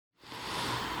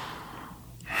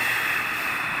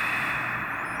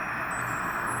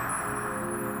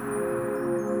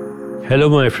Hello,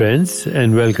 my friends,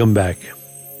 and welcome back.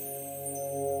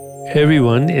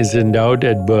 Everyone is endowed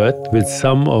at birth with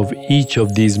some of each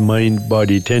of these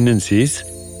mind-body tendencies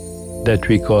that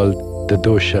we call the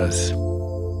doshas.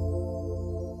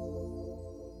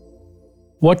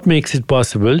 What makes it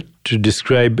possible to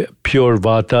describe pure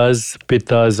vatas,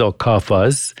 pittas, or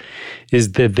kaphas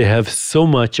is that they have so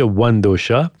much of one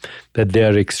dosha that they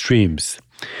are extremes.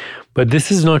 But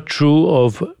this is not true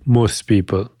of most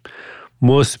people.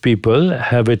 Most people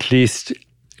have at least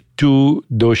two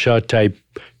dosha type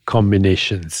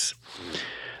combinations.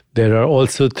 There are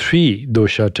also three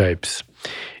dosha types.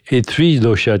 A three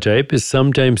dosha type is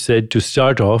sometimes said to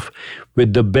start off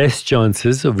with the best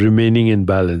chances of remaining in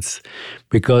balance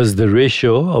because the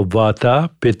ratio of vata,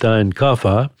 pitta, and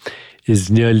kapha is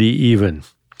nearly even.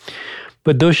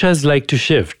 But doshas like to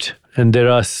shift, and there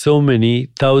are so many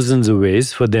thousands of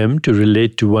ways for them to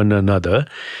relate to one another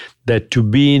that to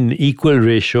be in equal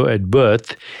ratio at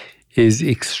birth is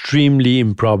extremely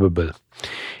improbable.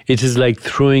 It is like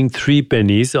throwing three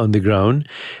pennies on the ground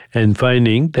and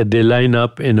finding that they line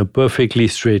up in a perfectly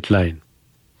straight line.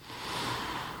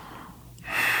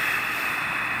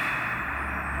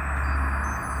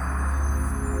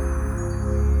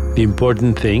 The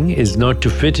important thing is not to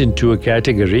fit into a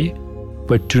category,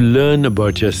 but to learn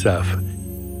about yourself.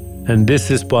 And this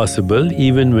is possible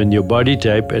even when your body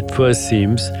type at first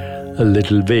seems a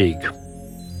little vague.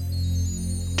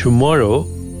 Tomorrow,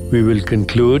 we will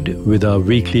conclude with our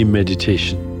weekly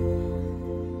meditation.